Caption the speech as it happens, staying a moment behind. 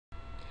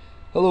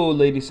Hello,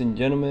 ladies and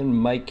gentlemen.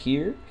 Mike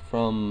here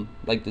from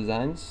Like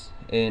Designs,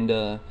 and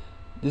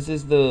this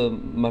is the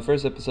my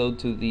first episode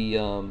to the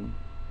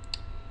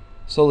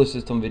solar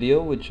system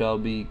video, which I'll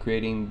be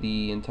creating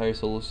the entire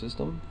solar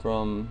system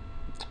from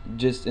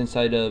just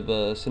inside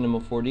of Cinema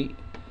 4D.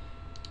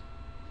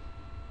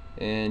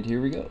 And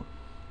here we go.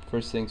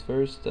 First things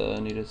first, I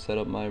need to set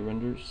up my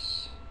render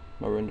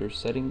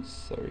settings.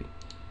 Sorry,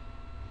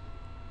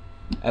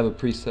 I have a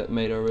preset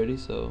made already,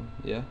 so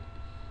yeah.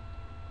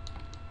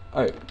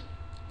 All right.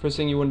 First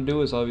thing you want to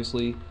do is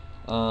obviously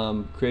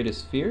create a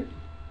sphere.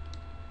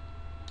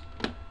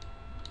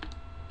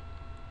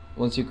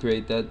 Once you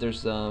create that,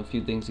 there's a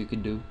few things you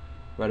could do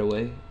right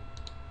away.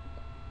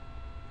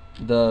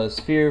 The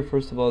sphere,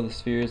 first of all, the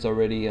sphere is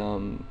already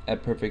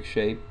at perfect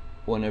shape.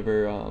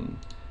 Whenever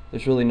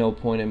there's really no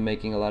point in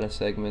making a lot of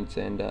segments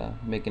and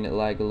making it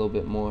lag a little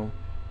bit more,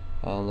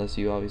 unless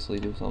you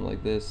obviously do something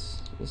like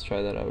this. Let's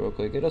try that out real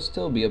quick. It'll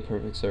still be a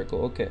perfect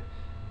circle. Okay.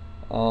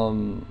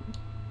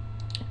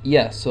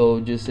 Yeah,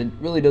 so just it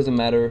really doesn't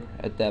matter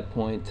at that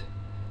point.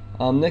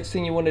 Next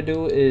thing you want to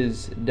do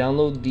is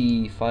download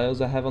the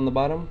files I have on the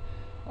bottom.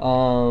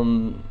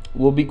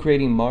 We'll be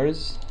creating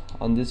Mars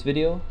on this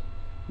video,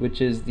 which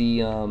is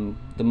the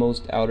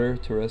most outer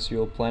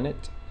terrestrial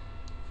planet,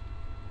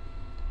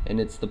 and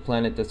it's the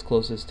planet that's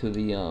closest to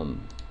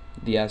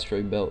the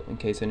asteroid belt, in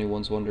case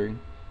anyone's wondering.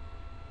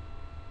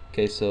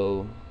 Okay,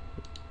 so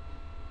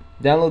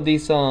download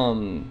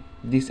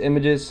these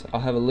images.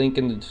 I'll have a link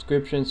in the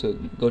description, so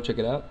go check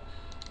it out.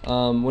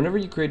 Whenever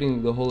you're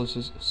creating the whole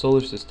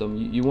solar system,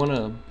 you want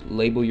to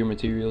label your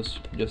materials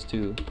just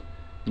to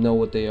know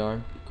what they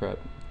are. Crap,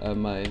 I have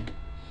my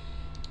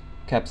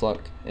caps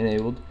lock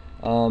enabled.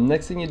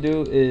 Next thing you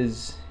do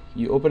is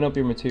you open up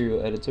your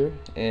material editor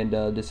and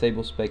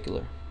disable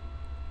specular.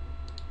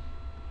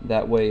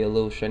 That way a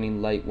little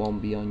shining light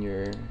won't be on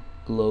your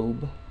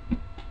globe.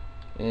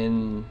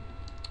 And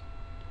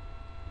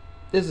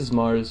this is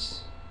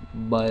Mars,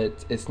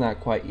 but it's not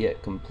quite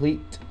yet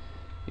complete.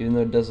 Even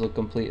though it does look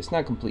complete, it's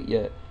not complete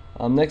yet.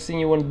 Next thing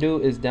you want to do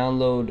is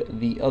download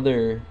the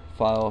other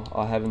file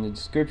I'll have in the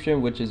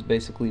description, which is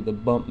basically the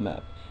bump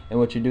map. And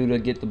what you do to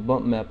get the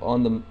bump map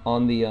on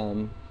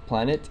the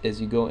planet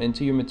is you go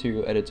into your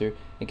material editor.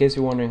 In case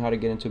you're wondering how to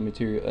get into a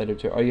material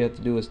editor, all you have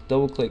to do is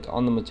double click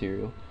on the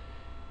material.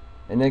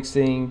 And next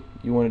thing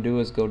you want to do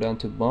is go down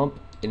to bump,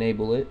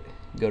 enable it,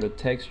 go to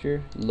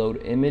texture, load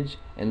image,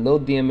 and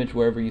load the image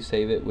wherever you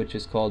save it, which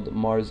is called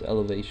Mars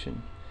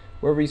Elevation.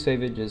 Wherever you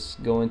save it,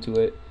 just go into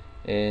it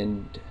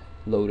and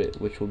load it,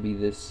 which will be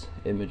this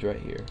image right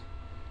here.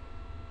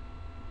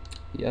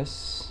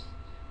 Yes.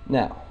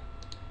 Now,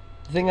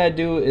 the thing I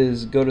do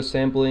is go to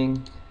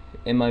sampling,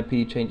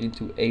 MIP, change it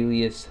to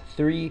alias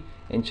 3,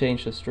 and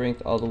change the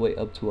strength all the way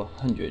up to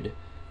 100.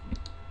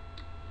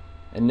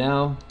 And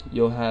now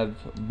you'll have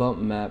bump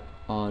map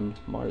on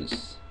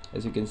Mars.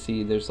 As you can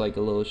see, there's like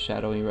a little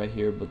shadowing right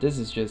here, but this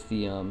is just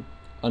the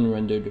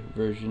unrendered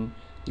version.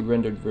 The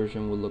rendered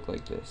version will look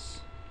like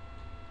this.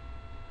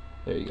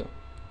 There you go.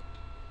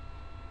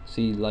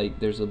 See, like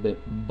there's a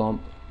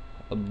bump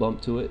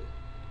to it.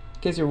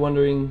 In case you're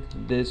wondering,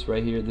 this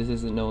right here, this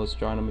isn't no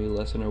astronomy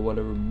lesson or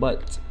whatever,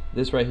 but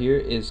this right here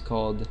is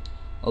called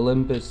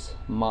Olympus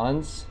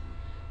Mons,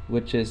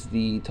 which is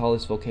the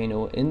tallest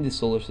volcano in the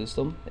solar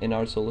system, in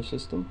our solar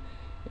system,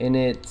 and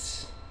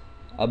it's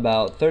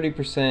about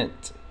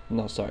 30%.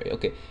 No, sorry.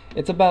 Okay,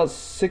 it's about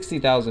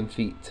 60,000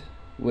 feet,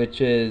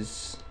 which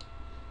is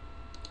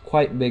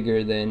quite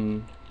bigger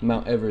than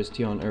Mount Everest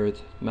here on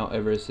Earth. Mount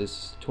Everest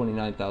is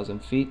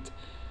 29,000 feet.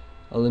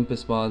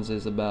 Olympus Mons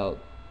is about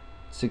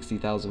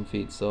 60,000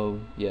 feet.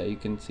 So yeah, you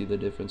can see the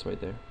difference right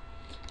there.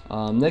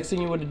 Next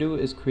thing you want to do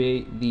is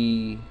create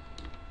the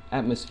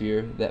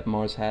atmosphere that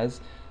Mars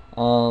has.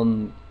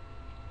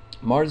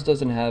 Mars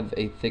doesn't have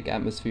a thick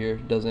atmosphere.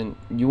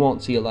 You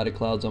won't see a lot of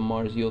clouds on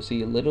Mars. You'll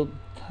see a little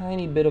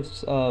tiny bit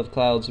of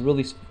clouds,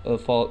 really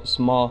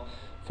small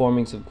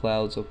formings of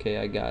clouds. Okay,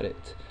 I got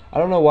it. I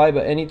don't know why,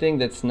 but anything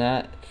that's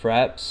not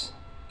Fraps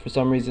for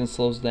some reason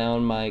slows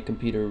down my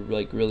computer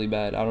like really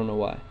bad. I don't know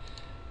why.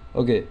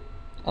 Okay.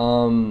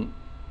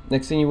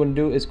 Next thing you want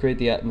to do is create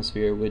the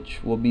atmosphere,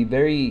 which will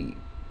be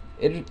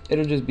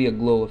it'll just be a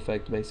glow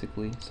effect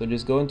basically. So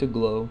just go into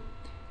glow,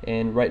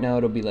 and right now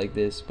it'll be like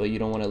this, but you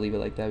don't want to leave it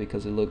like that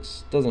because it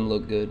doesn't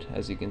look good.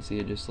 As you can see,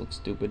 it just looks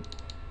stupid.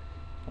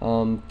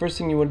 First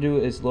thing you want to do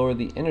is lower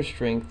the inner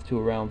strength to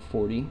around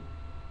 40.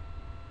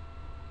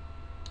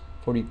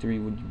 43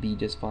 would be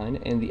just fine,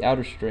 and the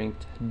outer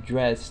strength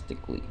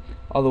drastically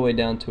all the way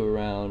down to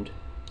around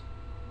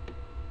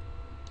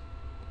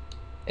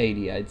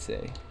 80, I'd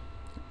say.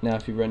 Now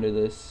if you render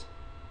this,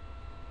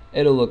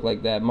 it'll look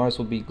like that. Mars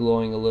will be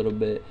glowing a little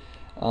bit.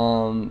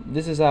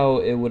 This is how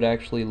it would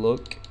actually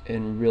look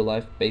in real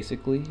life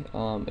basically.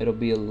 It'll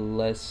be a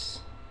less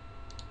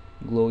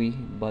glowy,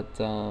 but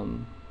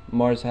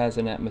Mars has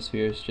an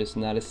atmosphere. It's just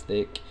not as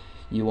thick.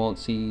 You won't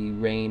see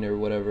rain or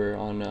whatever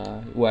on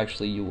well,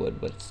 actually you would,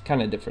 but it's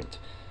kind of different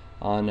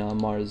on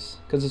Mars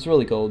because it's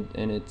really cold,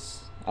 and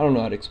I don't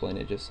know how to explain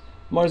it. Just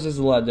Mars is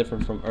a lot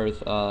different from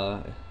Earth.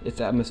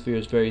 Its atmosphere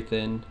is very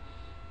thin,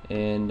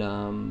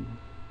 and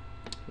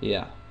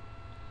yeah,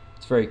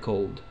 it's very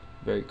cold,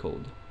 very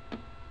cold.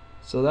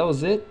 So that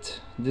was it.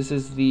 This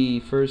is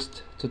the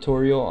first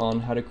tutorial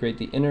on how to create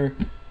the inner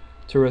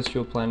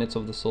terrestrial planets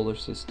of the solar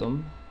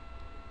system.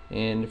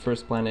 And the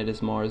first planet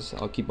is Mars.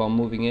 I'll keep on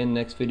moving in.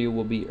 Next video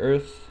will be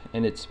Earth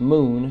and its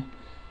moon.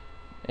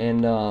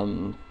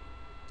 And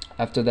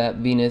after that,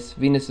 Venus.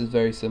 Venus is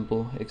very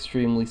simple,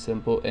 extremely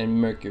simple, and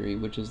Mercury,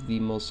 which is the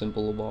most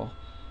simple of all.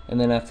 And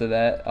then after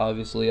that,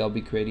 obviously, I'll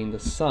be creating the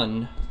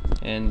sun,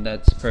 and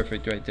that's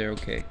perfect right there.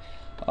 Okay.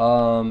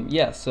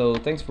 Yeah, so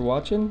thanks for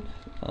watching.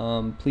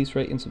 Please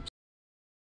rate and subscribe.